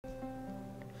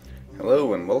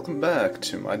Hello and welcome back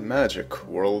to my magic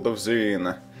world of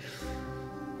XEEN.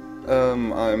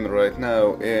 I'm right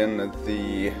now in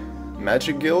the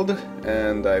Magic Guild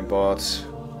and I bought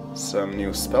some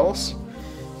new spells,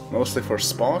 mostly for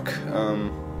Spock.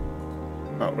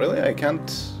 Oh really? I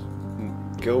can't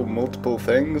go multiple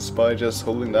things by just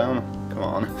holding down? Come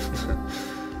on.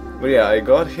 But yeah, I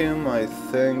got him, I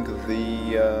think,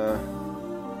 the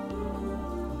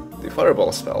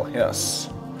Fireball spell, yes.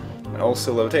 And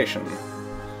also levitation,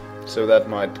 so that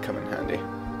might come in handy.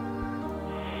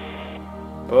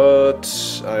 But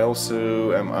I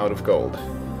also am out of gold,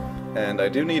 and I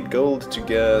do need gold to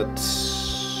get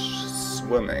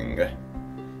swimming,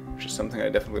 which is something I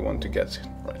definitely want to get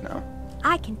right now.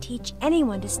 I can teach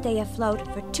anyone to stay afloat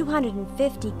for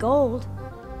 250 gold.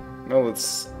 Well,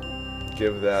 let's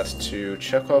give that to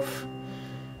Chekhov.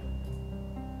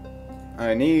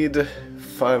 I need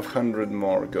 500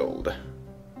 more gold.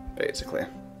 Basically.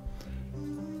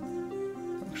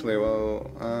 Actually, well,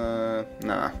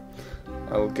 nah.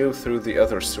 I'll go through the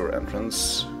other sewer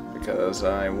entrance, because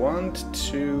I want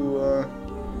to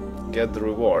get the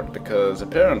reward, because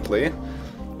apparently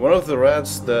one of the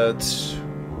rats that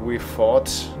we fought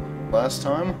last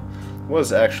time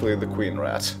was actually the queen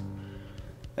rat.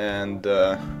 And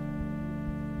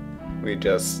we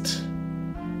just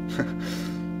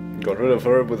got rid of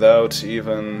her without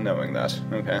even knowing that.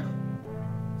 Okay.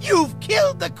 You've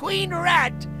killed the queen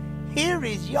rat! Here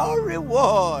is your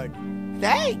reward!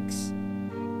 Thanks!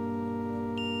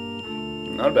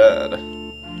 Not bad.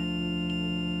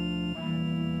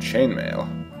 Chainmail.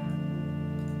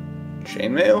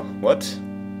 Chainmail? What?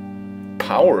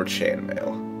 Power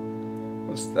chainmail.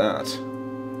 What's that?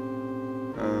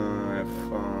 If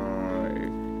I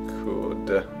could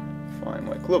find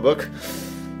my clue book,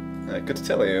 I could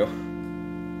tell you.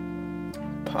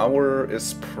 Power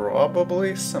is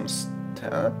probably some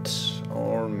stat,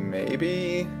 or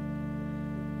maybe...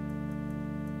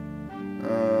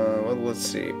 well, let's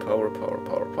see. Power.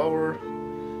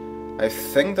 I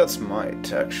think that's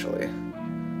might, actually.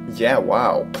 Yeah,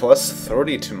 wow. Plus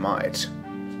 30 to might.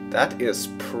 That is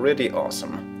pretty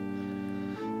awesome.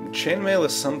 Chainmail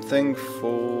is something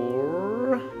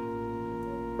for...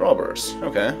 robbers.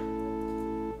 Okay.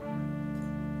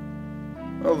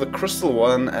 Well, the crystal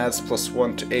one adds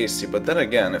 +1 to AC, but then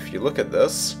again, if you look at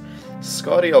this,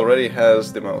 Scotty already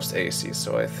has the most AC,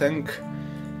 so I think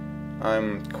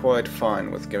I'm quite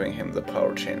fine with giving him the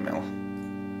power chainmail.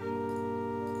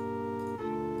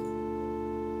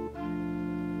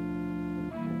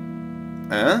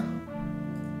 Eh?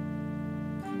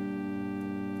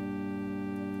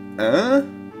 Eh?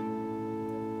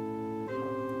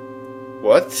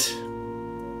 What?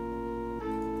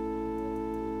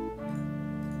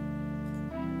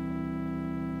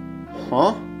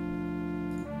 Huh?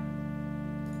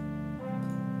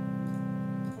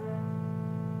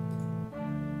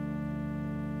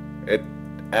 It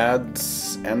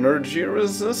adds energy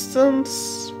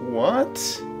resistance? What?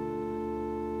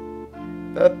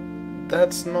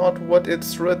 That's not what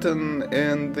it's written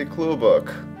in the clue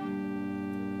book.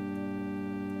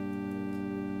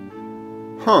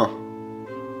 Huh.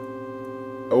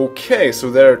 Okay,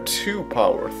 so there are two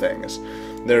power things.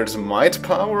 There's might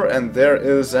power and there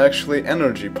is actually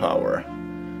energy power.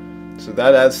 So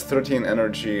that adds 13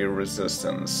 energy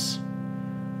resistance.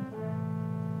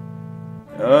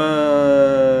 In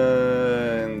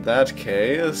that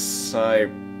case,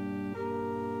 I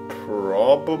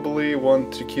probably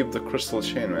want to keep the crystal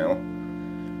chainmail.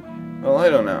 Well, I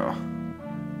don't know.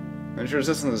 Energy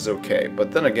resistance is okay,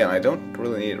 but then again, I don't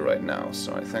really need it right now,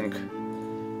 so I think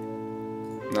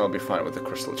I'll be fine with the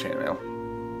crystal chainmail.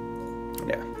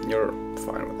 Yeah, you're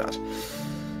fine with that.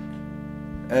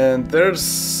 And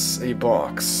there's a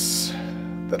box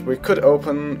that we could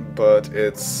open, but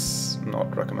it's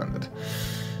not recommended.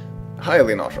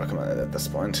 Highly not recommended at this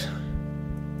point.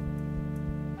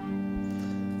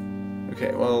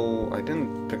 Okay, well, I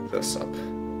didn't pick this up.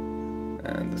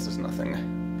 And this is nothing.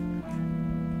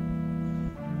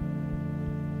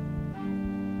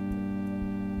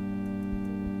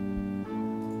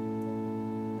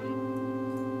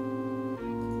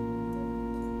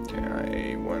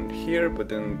 I went here, but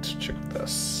didn't check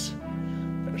this.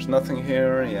 There's nothing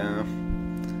here, yeah.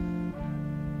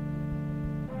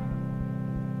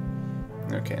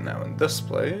 Okay, now in this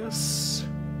place,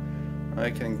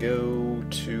 I can go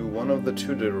to one of the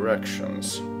two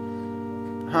directions.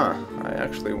 Huh, I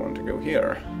actually want to go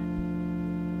here.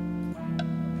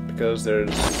 Because there's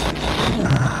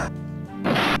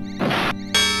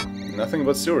nothing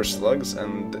but sewer slugs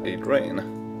and a drain.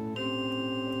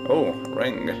 Oh,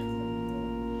 ring.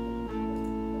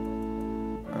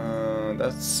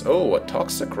 that's... oh, a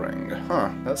toxic ring.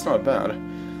 Huh, that's not bad. It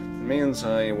means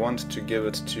I want to give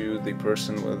it to the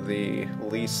person with the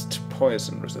least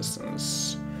poison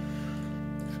resistance.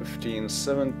 15,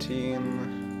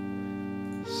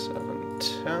 17... 7,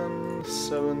 10,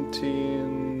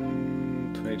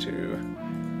 17... 22...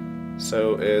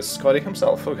 So it's Scotty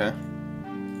himself, okay.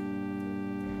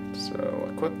 So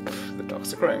equip the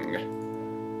toxic ring.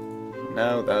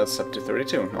 Now that's up to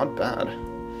 32, not bad.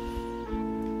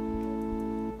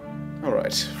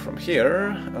 Alright, from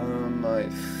here, I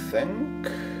think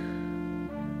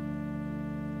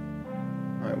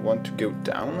I want to go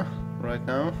down right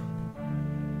now.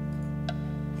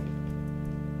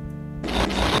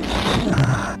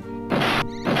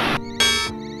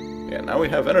 Yeah, now we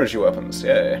have energy weapons,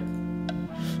 yay!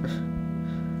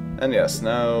 And yes,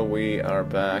 now we are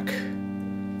back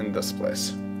in this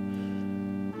place.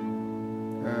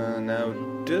 Now,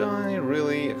 did I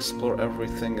really explore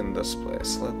everything in this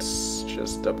place? Let's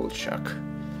just double check.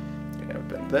 Okay, I've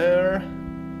been there.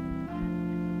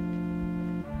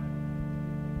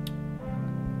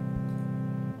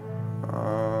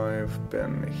 I've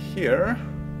been here.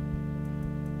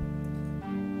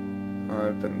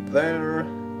 I've been there.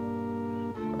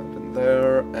 I've been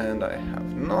there, and I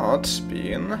have not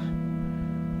been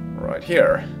right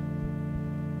here.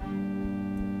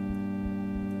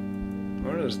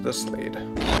 Where does this lead?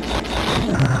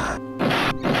 I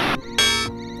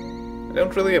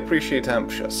don't really appreciate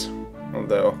ambushes,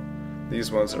 although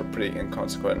these ones are pretty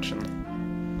inconsequential.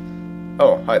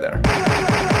 Oh, hi there.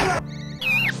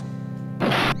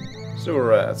 Sewer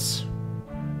rats.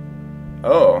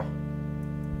 Oh.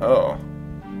 Oh.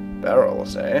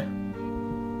 Barrels, eh?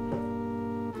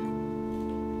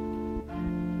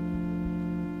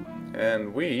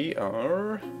 And we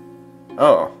are...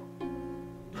 oh.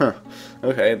 Huh.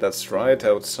 Okay, that's right,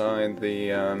 outside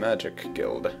the Magic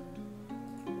Guild.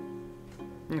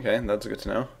 Okay, that's good to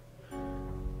know.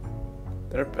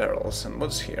 There are barrels, and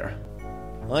what's here?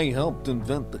 I helped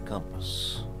invent the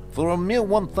compass. For a mere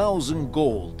 1,000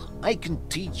 gold, I can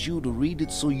teach you to read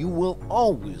it so you will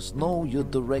always know your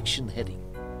direction heading.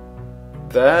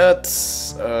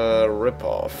 That's a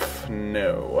ripoff.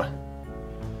 No.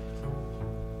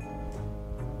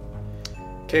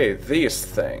 Okay, these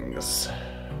things.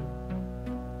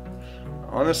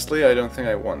 Honestly, I don't think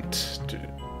I want to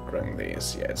bring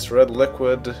these. Yeah, it's red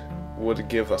liquid, would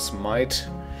give us might.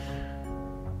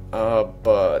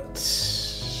 But...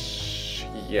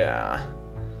 yeah.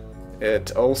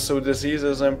 It also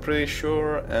diseases, I'm pretty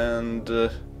sure, and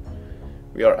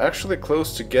we are actually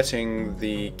close to getting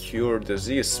the Cure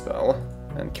Disease spell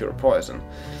and Cure Poison.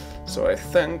 So I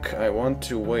think I want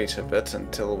to wait a bit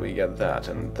until we get that,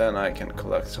 and then I can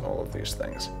collect all of these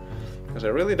things. Because I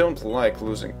really don't like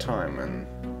losing time and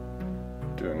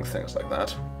doing things like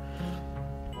that.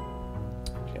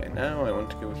 Okay, now I want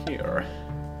to go here.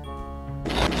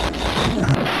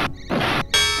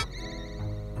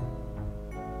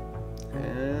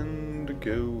 And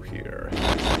go here.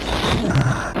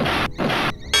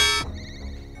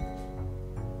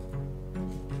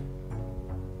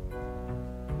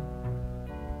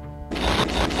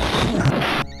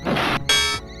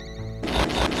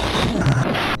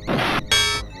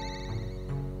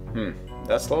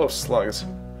 That's a lot of slugs.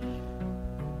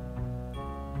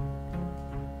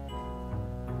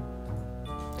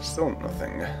 Still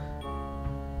nothing.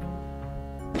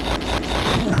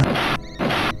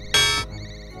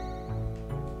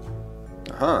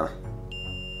 Aha.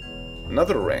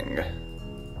 Another ring.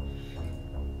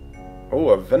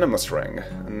 Oh, a venomous ring.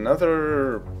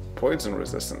 Another poison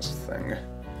resistance thing.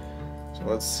 So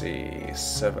let's see.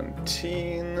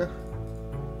 17...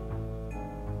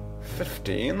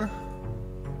 15...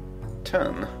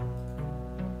 10.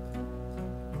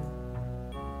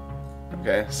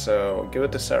 Okay, so give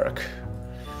it to Sarek.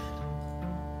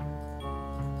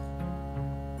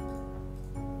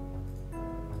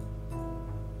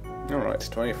 Alright,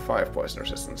 25 poison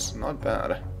resistance. Not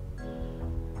bad.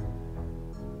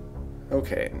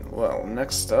 Okay, well,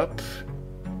 next up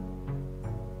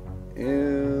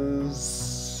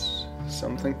is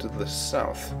something to the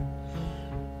south.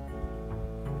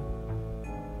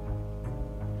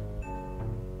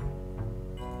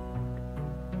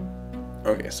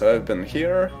 Okay, so I've been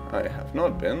here, I have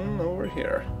not been over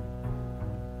here.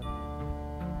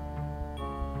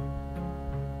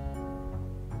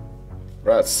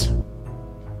 Rats.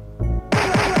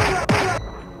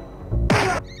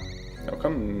 How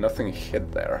come nothing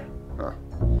hid there? Huh.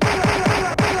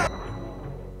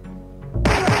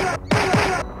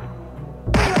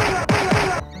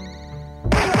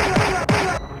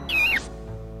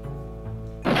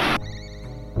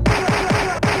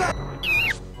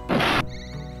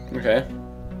 Okay.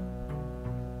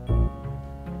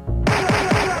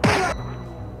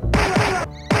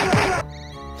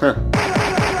 Huh.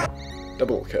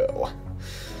 Double kill.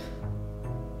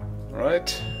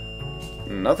 Alright.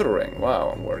 Another ring.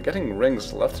 Wow, we're getting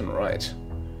rings left and right.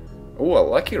 Ooh, a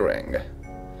lucky ring.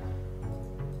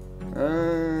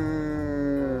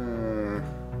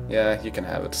 Yeah, you can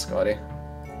have it, Scotty.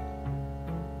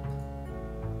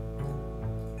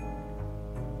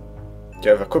 You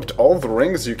have equipped all the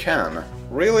rings you can.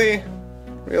 Really?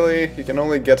 Really? You can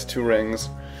only get 2 rings.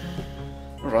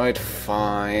 Right,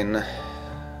 fine.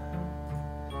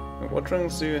 What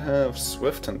rings do you have?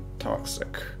 Swift and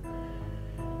Toxic.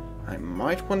 I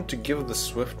might want to give the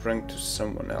Swift ring to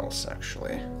someone else,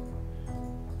 actually.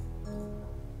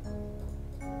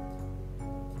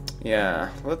 Yeah,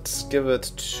 let's give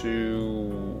it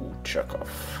to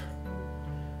Chekhov.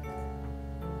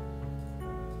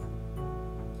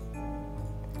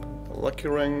 The lucky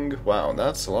ring. Wow,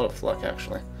 that's a lot of luck,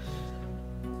 actually.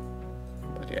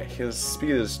 But yeah, his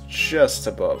speed is just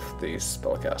above these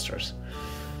spellcasters.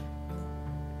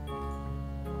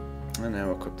 And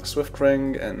now equip the Swift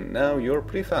ring, and now you're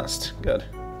pretty fast. Good.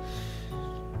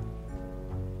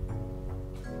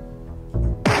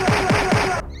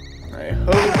 I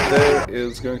hope there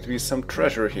is going to be some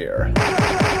treasure here.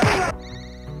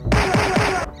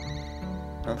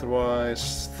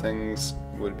 Otherwise, things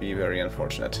would be very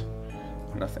unfortunate.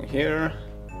 Nothing here.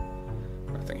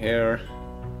 Nothing here.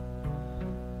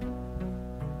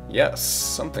 Yes,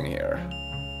 something here.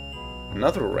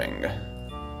 Another ring.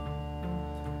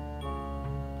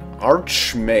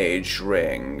 Archmage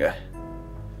ring.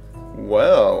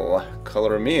 Well,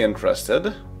 color me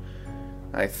interested.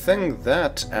 I think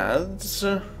that adds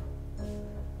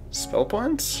spell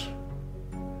points?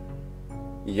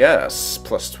 Yes,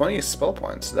 plus 20 spell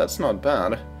points. That's not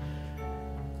bad.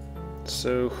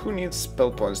 So, who needs spell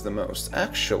points the most?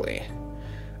 Actually,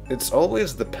 it's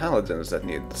always the paladins that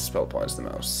need the spell points the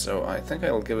most, so I think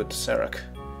I'll give it to Sarek.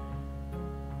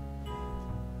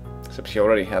 Except he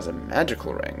already has a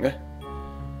magical ring.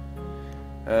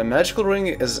 A magical ring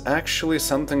is actually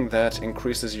something that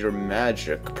increases your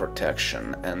magic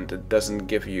protection, and it doesn't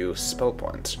give you spell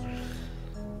points.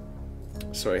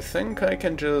 So I think I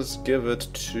can just give it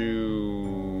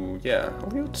to... yeah, I'll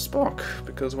give it to Spock,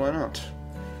 because why not?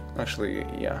 Actually,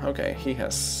 yeah, okay, he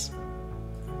has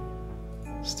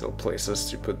still places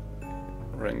to put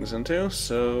rings into,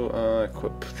 so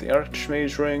equip the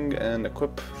Archmage ring and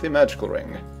equip the magical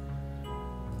ring.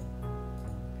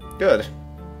 Good.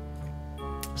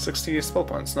 60 spell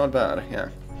points, not bad, yeah.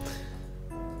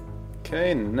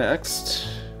 Okay, next.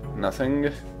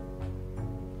 Nothing.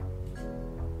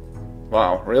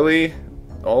 Wow, really?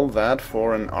 All that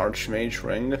for an Archmage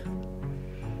ring?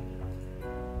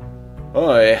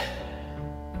 Oi.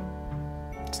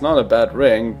 It's not a bad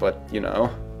ring, but, you know,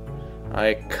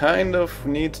 I kind of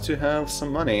need to have some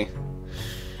money.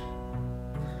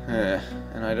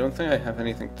 And I don't think I have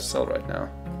anything to sell right now.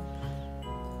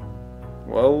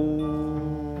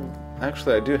 Well,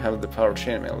 actually I do have the power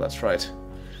chainmail, that's right.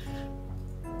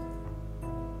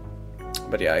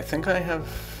 But yeah, I think I have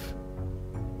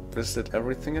visited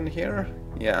everything in here?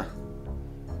 Yeah.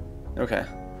 Okay.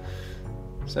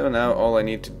 So now all I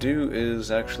need to do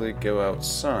is actually go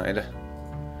outside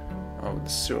of the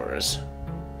sewers.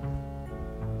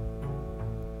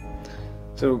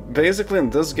 So basically in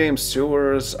this game,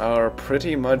 sewers are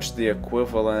pretty much the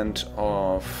equivalent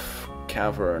of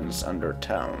caverns under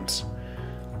towns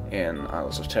in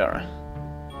Isles of Terra.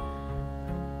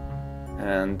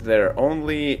 And they're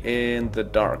only in the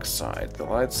dark side. The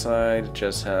light side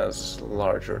just has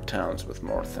larger towns with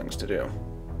more things to do.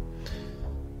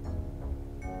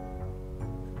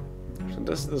 So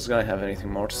does this guy have anything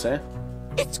more to say?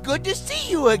 It's good to see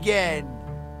you again.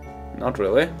 Not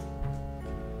really.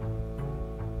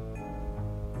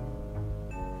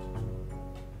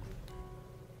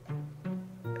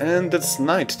 And it's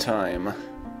nighttime.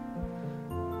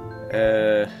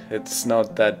 It's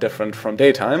not that different from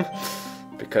daytime,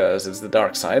 because it's the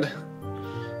dark side.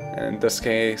 And in this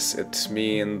case, it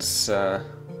means the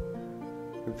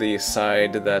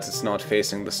side that is not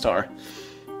facing the star.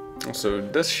 So,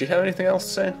 does she have anything else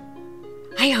to say?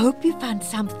 I hope you found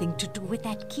something to do with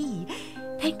that key.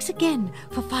 Thanks again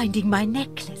for finding my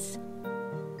necklace.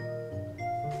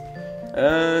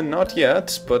 Not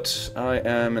yet, but I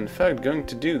am in fact going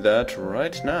to do that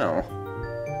right now.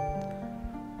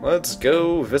 Let's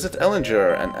go visit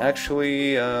Ellinger and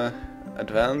actually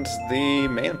advance the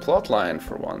main plotline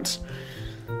for once.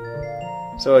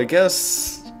 So I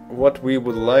guess what we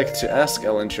would like to ask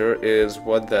Ellinger is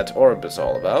what that orb is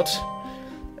all about,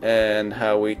 and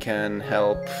how we can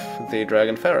help the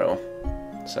Dragon Pharaoh.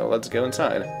 So let's go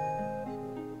inside.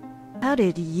 How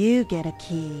did you get a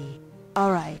key?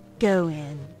 Alright, go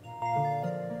in.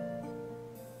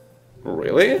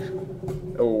 Really?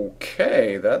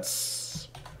 Okay, that's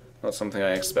not something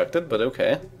I expected, but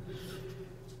okay.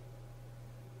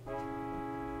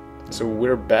 So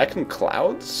we're back in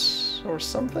clouds or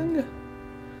something?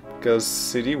 Because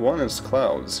CD1 is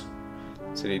clouds.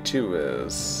 CD2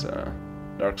 is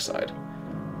Darkside.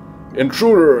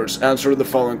 Intruders! Answer the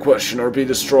following question or be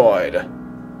destroyed.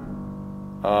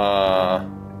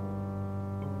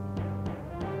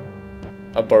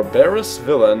 A barbarous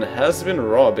villain has been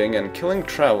robbing and killing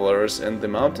travelers in the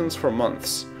mountains for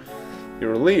months.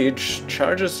 Your liege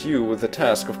charges you with the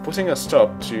task of putting a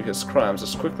stop to his crimes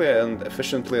as quickly and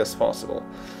efficiently as possible.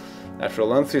 After a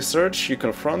lengthy search, you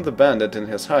confront the bandit in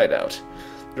his hideout.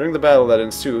 During the battle that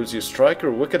ensues, you strike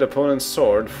your wicked opponent's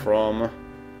sword from...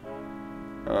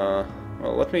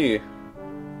 well, let me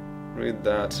read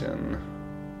that in...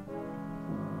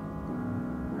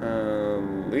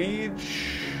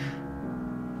 liege...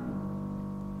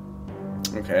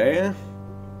 Okay.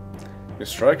 You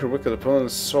strike your wicked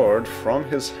opponent's sword from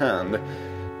his hand.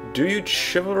 Do you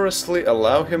chivalrously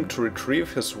allow him to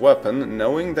retrieve his weapon,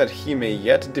 knowing that he may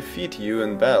yet defeat you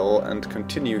in battle and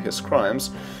continue his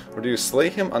crimes, or do you slay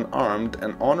him unarmed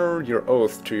and honor your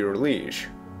oath to your liege?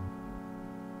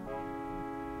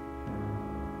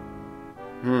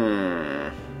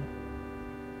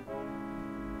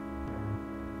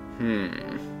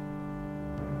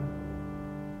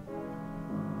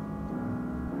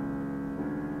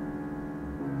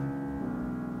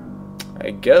 I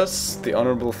guess the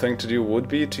honorable thing to do would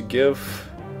be to give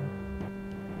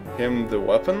him the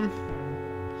weapon.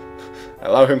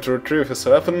 Allow him to retrieve his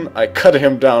weapon. I cut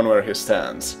him down where he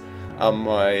stands.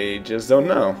 I just don't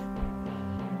know.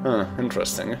 Huh,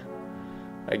 interesting.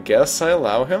 I guess I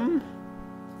allow him?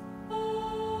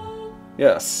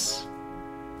 Yes.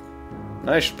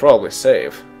 I should probably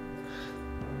save.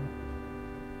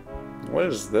 What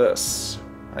is this?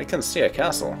 I can see a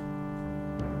castle.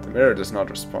 The mirror does not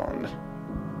respond.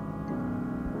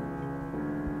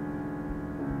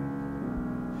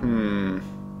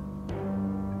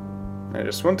 I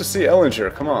just want to see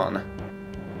Ellinger, come on.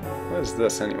 What is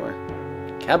this anyway?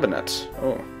 Cabinet.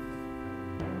 Oh.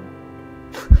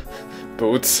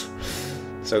 Boots.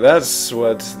 So that's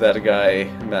what that guy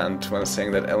meant when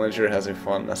saying that Ellinger has a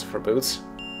fondness for boots.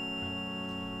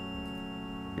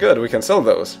 Good, we can sell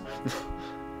those.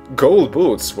 Gold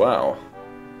boots, wow.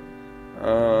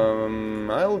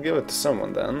 I'll give it to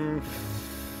someone then.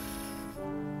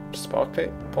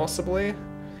 Spock, possibly?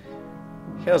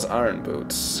 He has iron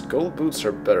boots. Gold boots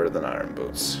are better than iron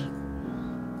boots.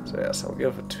 So yes, I'll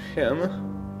give it to him.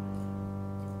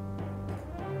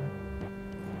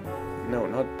 No,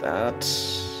 not that.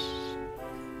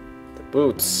 The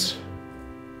boots.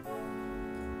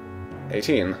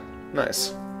 18.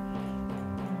 Nice.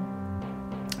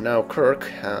 Now Kirk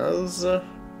has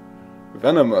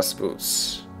venomous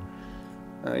boots.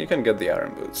 You can get the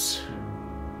iron boots.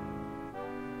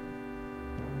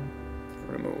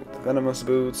 Remove the venomous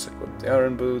boots, equip the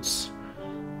iron boots,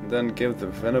 and then give the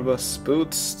venomous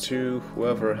boots to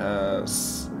whoever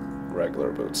has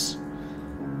regular boots.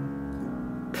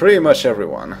 Pretty much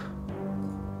everyone.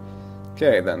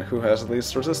 Okay, then who has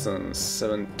least resistance?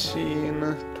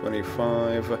 17,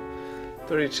 25,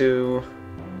 32,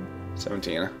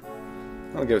 17.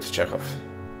 I'll give it to Chekhov.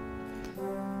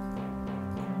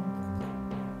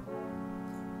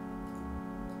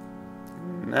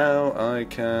 Now I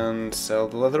can sell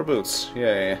the leather boots.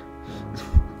 Yay.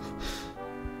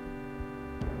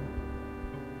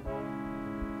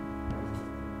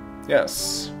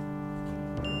 Yes.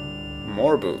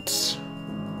 More boots.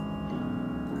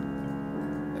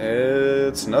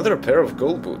 It's another pair of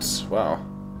gold boots. Wow.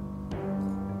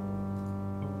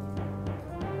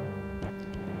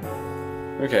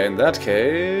 Okay, in that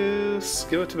case,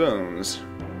 give it to Bones.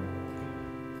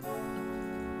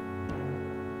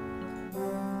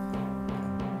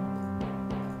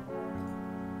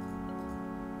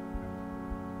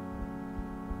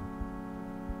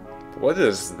 What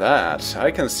is that? I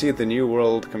can see the New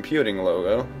World Computing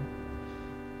logo.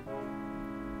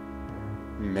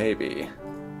 Maybe.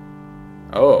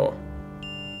 Oh.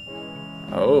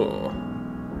 Oh.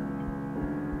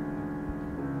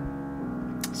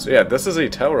 So yeah, this is a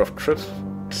tower of trips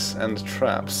and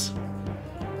traps.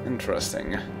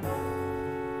 Interesting.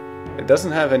 It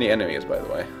doesn't have any enemies, by the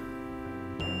way.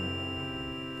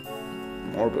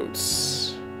 More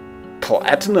boots.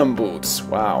 Platinum boots,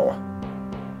 wow.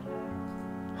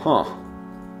 Huh.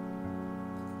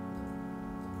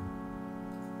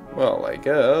 Well, I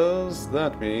guess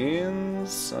that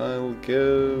means I'll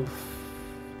give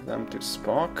them to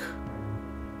Spock.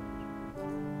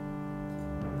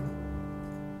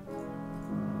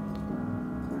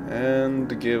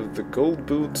 And give the gold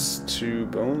boots to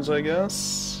Bones, I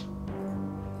guess.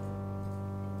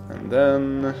 And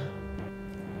then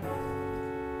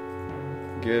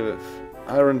give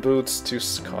iron boots to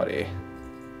Scotty.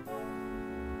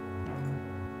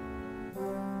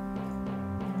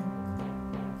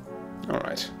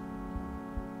 Alright.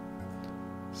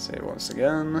 Save once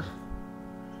again.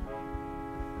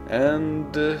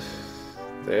 And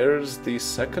there's the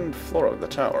second floor of the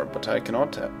tower, but I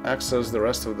cannot access the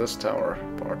rest of this tower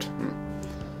part.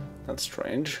 That's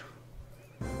strange.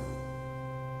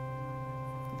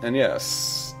 And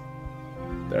yes,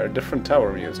 there are different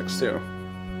tower musics too.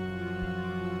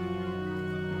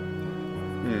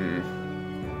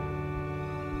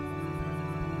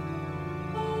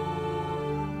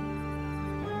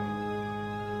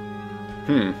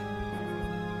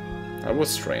 That was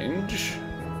strange.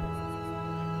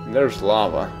 There's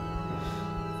lava.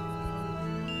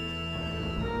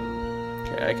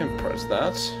 Okay, I can press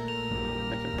that.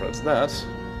 I can press that.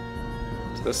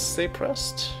 Does this stay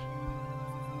pressed?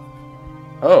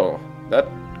 Oh, that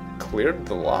cleared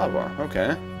the lava.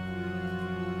 Okay.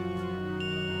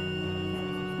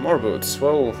 More boots.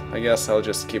 Well, I guess I'll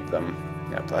just keep them.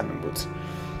 Yeah, platinum boots.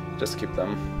 Just keep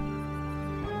them.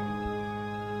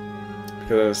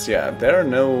 Because, yeah, there are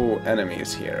no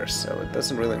enemies here, so it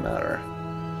doesn't really matter.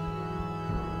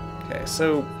 Okay,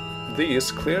 so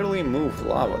these clearly move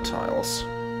lava tiles.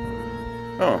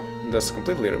 Oh, this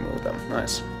completely removed them.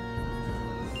 Nice.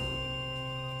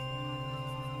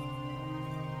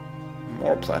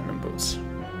 More platinum boots.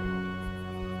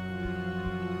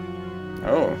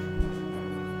 Oh.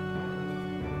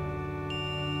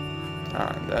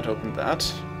 Ah, that opened that.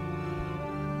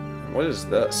 What is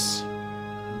this?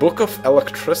 Book of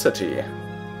Electricity.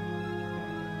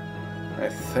 I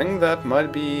think that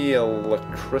might be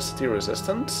electricity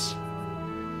resistance.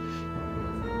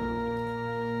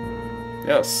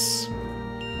 Yes.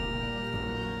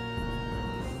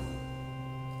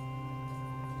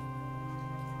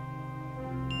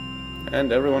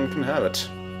 And everyone can have it.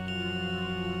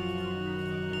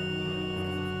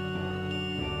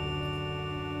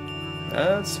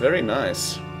 That's very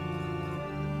nice.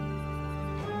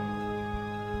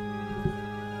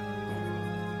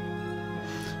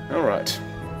 Alright.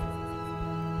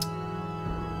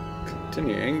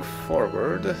 Continuing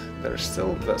forward, there's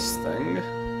still this thing.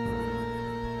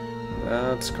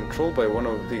 That's controlled by one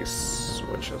of these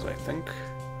switches, I think.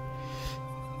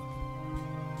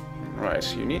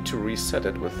 Right, you need to reset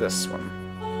it with this one.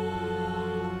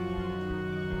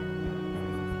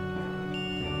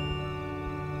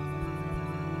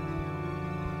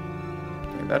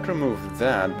 Okay, that removed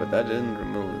that, but that didn't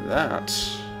remove that.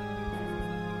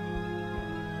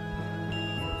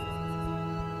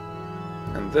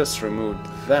 And this removed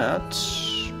that,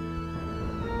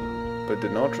 but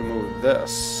did not remove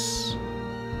this.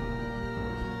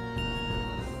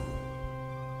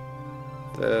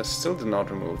 This still did not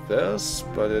remove this,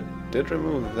 but it did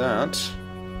remove that.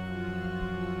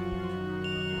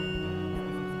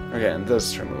 Okay, and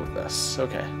this removed this.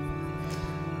 Okay.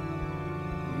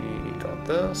 We got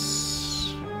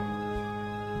this.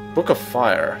 Book of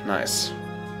Fire. Nice.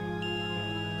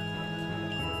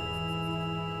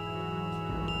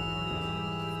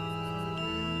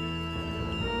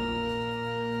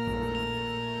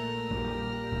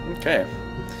 Okay,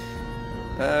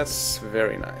 that's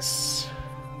very nice.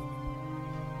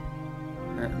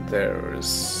 And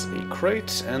there's a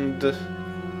crate and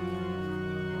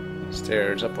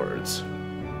stairs upwards.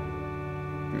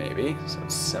 Maybe, so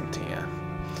it's empty, yeah.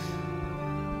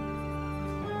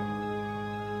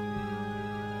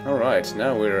 Alright,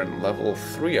 now we're in level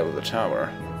 3 of the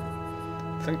tower.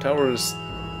 I think towers...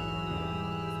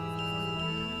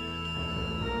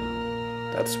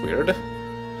 That's weird.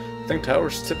 I think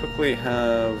towers typically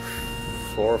have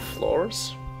 4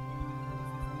 floors.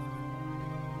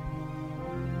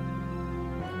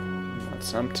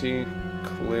 That's empty,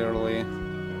 clearly.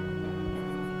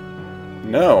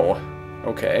 No!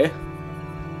 Okay.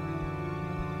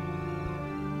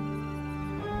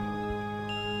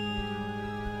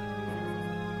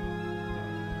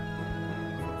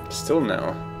 Still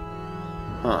no.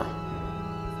 Huh.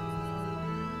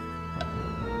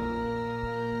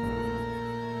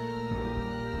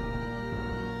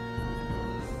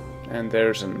 And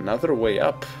there's another way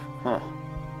up. Huh.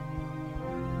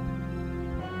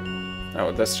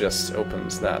 Oh, this just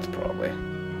opens that, probably.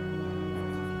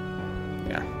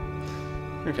 Yeah.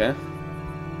 Okay.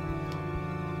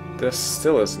 This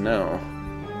still is no.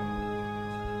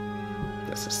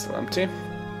 This is still empty.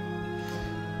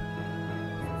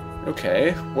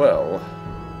 Okay, well.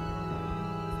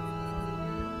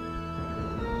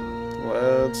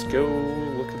 Let's go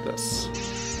look at this.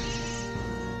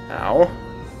 Ow.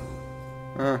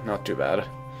 Not too bad.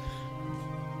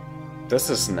 This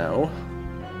is no.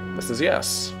 This is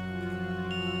yes.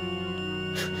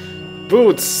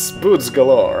 Boots! Boots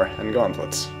galore! And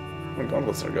gauntlets. Oh,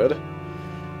 gauntlets are good.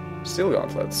 Steel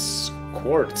gauntlets.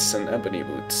 Quartz and ebony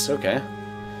boots. Okay.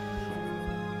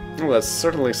 Well, that's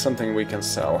certainly something we can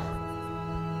sell.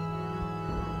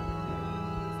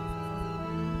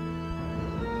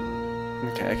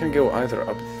 Okay, I can go either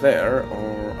up there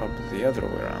or up the other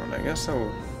way around. I guess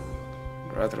I'll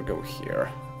rather go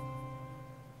here.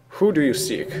 Who do you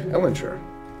seek? Ellinger.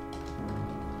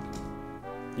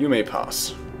 You may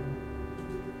pass.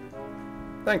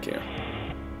 Thank you.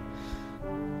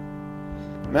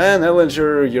 Man,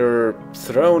 Ellinger, your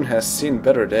throne has seen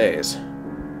better days.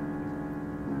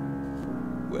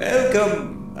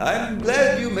 Welcome. I'm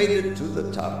glad you made it to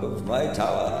the top of my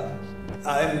tower.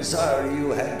 I'm sorry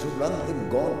you had to run the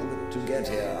gauntlet to get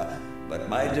here, but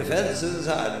my defenses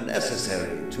are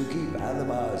necessary to keep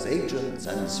Alimar's agents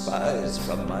and spies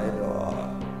from my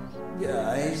door. Yeah,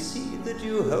 I see that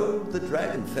you hold the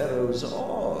Dragon Pharaoh's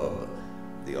orb.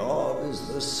 The orb is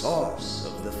the source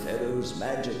of the Pharaoh's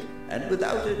magic, and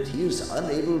without it he is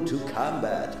unable to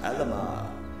combat Alimar.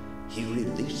 He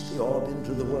released the orb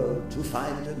into the world to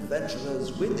find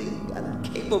adventurers willing and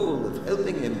capable of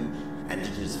helping him, and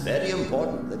it is very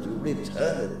important that you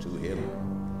return it to him.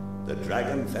 The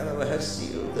Dragon Pharaoh has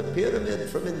sealed the pyramid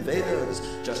from invaders,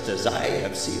 just as I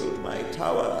have sealed my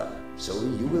tower, so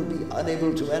you will be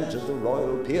unable to enter the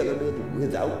royal pyramid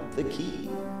without the key.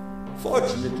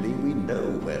 Fortunately, we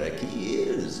know where a key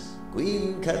is,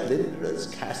 Queen Kalindra's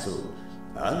castle.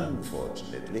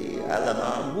 Unfortunately,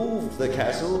 Alimar moved the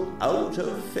castle out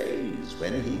of phase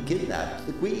when he kidnapped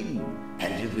the queen,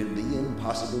 and it will be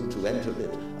impossible to enter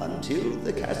it until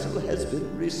the castle has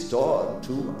been restored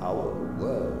to our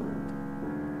world.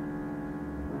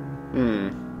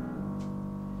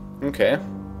 Okay.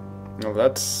 Well,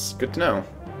 that's good to know.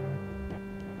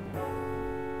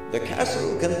 The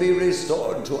castle can be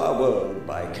restored to our world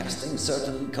by casting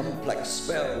certain complex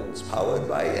spells powered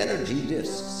by energy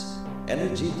discs.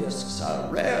 Energy discs are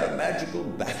rare magical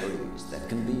batteries that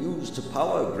can be used to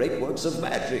power great works of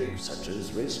magic, such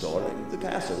as restoring the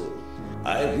castle.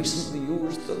 I recently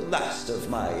used the last of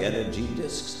my energy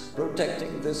discs,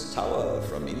 protecting this tower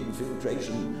from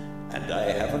infiltration, and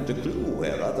I haven't a clue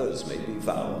where others may be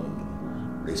found.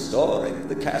 Restoring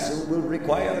the castle will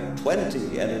require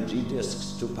 20 energy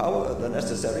discs to power the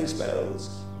necessary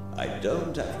spells. I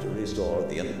don't have to restore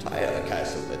the entire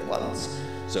castle at once,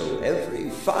 so every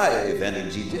 5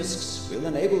 energy discs will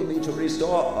enable me to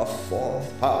restore a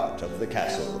 4th part of the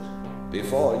castle.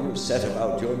 Before you set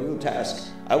about your new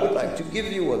task, I would like to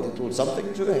give you a little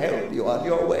something to help you on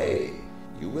your way.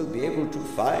 You will be able to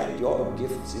find your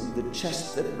gifts in the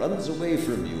chest that runs away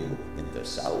from you in the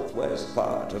southwest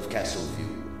part of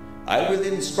Castleview. I will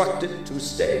instruct it to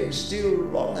stay still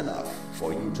long enough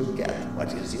for you to get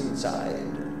what is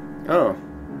inside. Oh,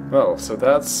 well, so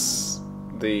that's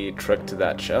the trick to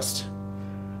that chest.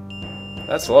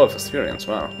 That's a lot of experience,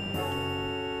 wow.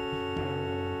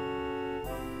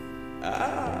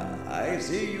 Ah, I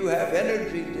see you have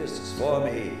energy discs for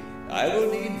me. I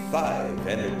will need 5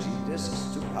 energy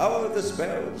discs to power the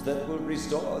spells that will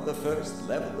restore the first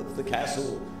level of the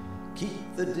castle.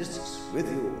 Keep the discs with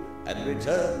you and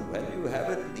return when you have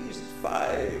at least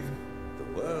 5.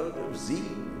 The world of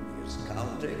XEEN is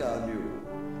counting on you.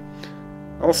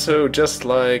 Also, just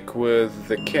like with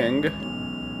the king...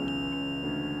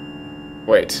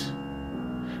 Wait.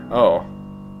 Oh.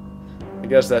 I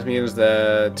guess that means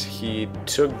that he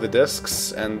took the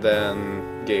discs and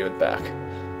then gave it back,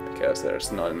 because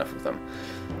there's not enough of them.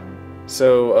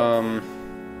 So,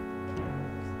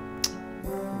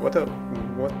 what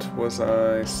was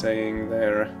I saying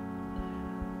there?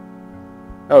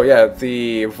 Oh yeah,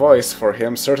 the voice for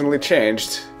him certainly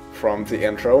changed from the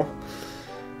intro.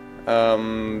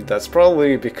 That's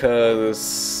probably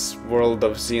because World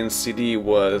of XEEN CD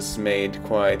was made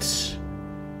quite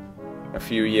a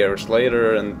few years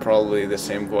later, and probably the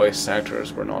same voice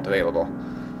actors were not available.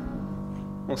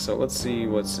 Also, let's see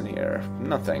what's in here.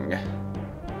 Nothing.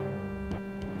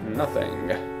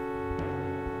 Nothing.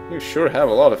 You sure have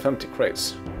a lot of empty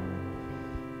crates.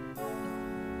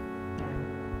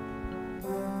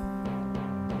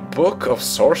 Book of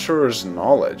Sorcerer's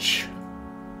Knowledge.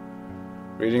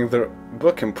 Reading the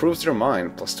book improves your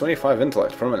mind, plus 25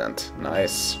 intellect permanent.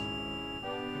 Nice.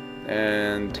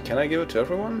 And can I give it to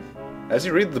everyone? As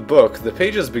you read the book, the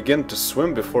pages begin to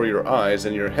swim before your eyes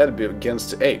and your head begins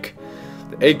to ache.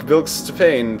 The ache builds to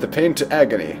pain, the pain to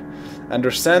agony.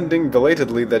 Understanding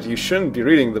belatedly that you shouldn't be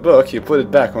reading the book, you put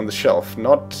it back on the shelf,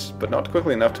 but not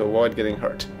quickly enough to avoid getting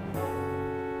hurt.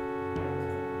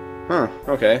 Huh,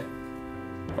 okay.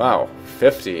 Wow,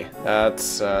 50.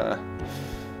 That's,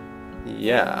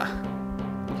 yeah.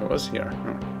 What was here?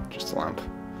 Just a lamp.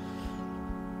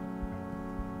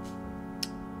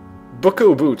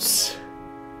 Bucko Boots.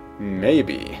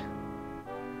 Maybe.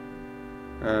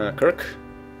 Kirk?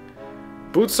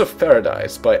 Boots of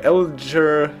Paradise by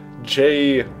Ellinger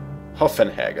J.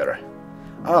 Hoffenhager.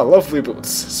 Ah, lovely boots,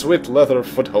 sweet leather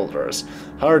footholders,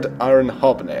 hard iron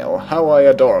hobnail, how I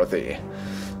adore thee.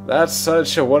 That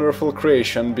such a wonderful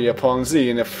creation be upon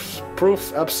thee, if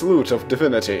proof absolute of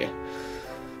divinity.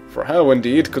 For how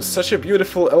indeed could such a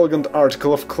beautiful, elegant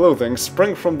article of clothing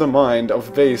spring from the mind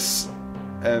of base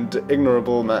and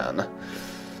ignorable man?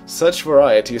 Such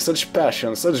variety, such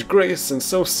passion, such grace, and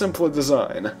so simple a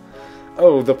design.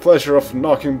 Oh, the pleasure of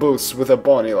knocking boots with a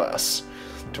bonny lass.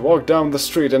 To walk down the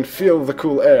street and feel the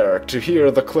cool air, to hear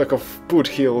the click of boot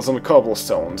heels on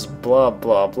cobblestones, blah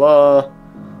blah blah.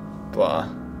 Blah.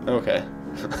 Okay.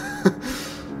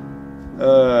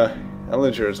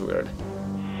 Ellinger is weird.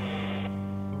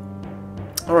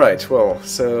 Alright, well,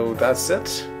 so that's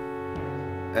it.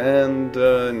 And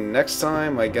next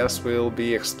time, I guess we'll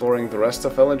be exploring the rest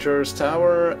of Ellinger's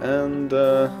tower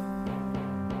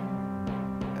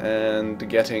and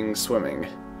getting swimming.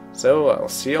 So I'll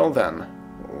see y'all then.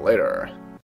 Later.